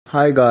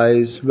Hi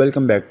guys,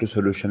 welcome back to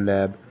Solution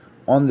Lab.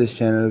 On this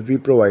channel, we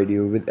provide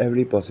you with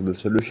every possible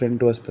solution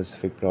to a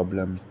specific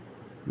problem.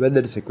 Whether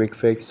it's a quick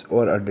fix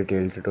or a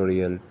detailed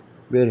tutorial,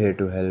 we're here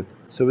to help.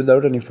 So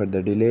without any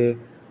further delay,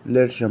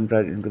 let's jump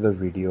right into the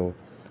video.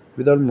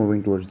 Without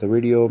moving towards the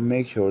video,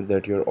 make sure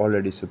that you're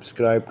already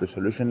subscribed to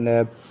Solution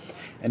Lab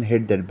and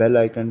hit that bell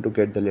icon to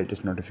get the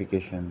latest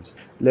notifications.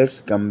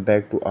 Let's come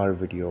back to our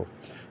video.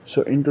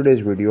 So in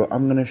today's video,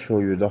 I'm gonna show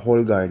you the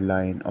whole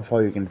guideline of how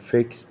you can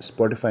fix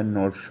Spotify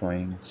not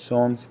showing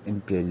songs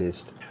in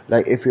playlist.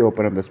 Like if you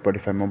open up the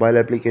Spotify mobile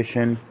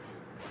application,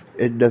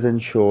 it doesn't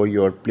show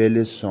your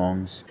playlist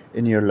songs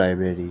in your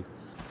library.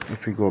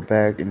 If you go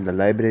back in the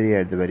library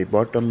at the very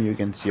bottom, you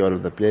can see all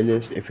of the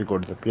playlist. If you go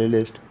to the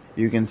playlist,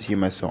 you can see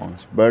my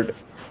songs, but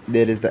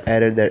there is the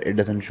error that it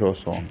doesn't show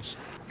songs.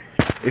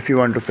 If you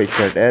want to fix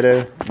that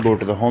error, go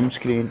to the home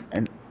screen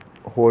and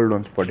hold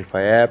on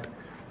Spotify app,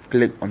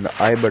 click on the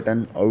I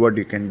button, or what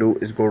you can do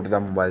is go to the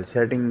mobile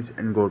settings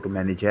and go to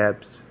manage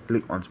apps,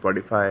 click on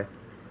Spotify,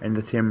 and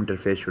the same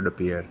interface should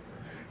appear.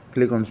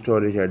 Click on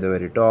storage at the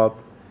very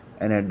top,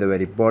 and at the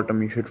very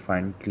bottom you should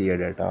find clear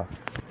data.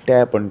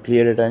 Tap on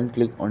clear data and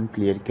click on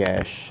clear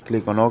cache.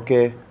 Click on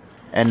OK,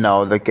 and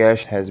now the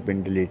cache has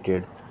been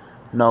deleted.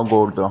 Now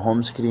go to the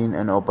home screen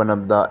and open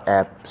up the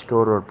App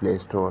Store or Play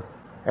Store.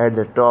 At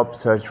the top,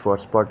 search for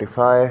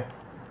Spotify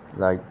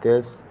like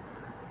this.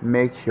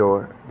 Make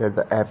sure that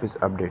the app is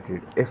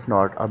updated. If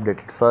not,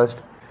 update it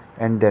first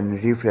and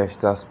then refresh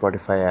the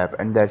Spotify app,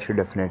 and that should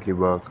definitely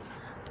work.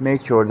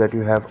 Make sure that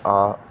you have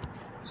a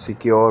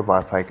secure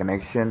Wi-Fi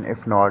connection.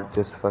 If not,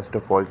 just first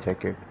of all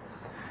check it.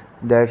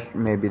 That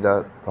may be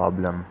the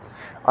problem.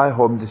 I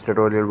hope this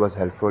tutorial was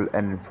helpful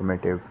and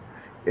informative.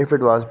 If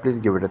it was, please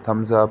give it a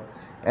thumbs up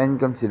and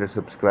consider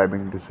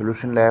subscribing to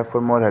Solution Lab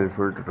for more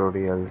helpful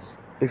tutorials.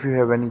 If you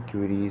have any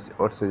queries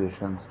or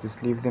suggestions,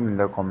 just leave them in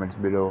the comments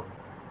below.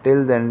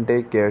 Till then,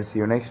 take care. See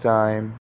you next time.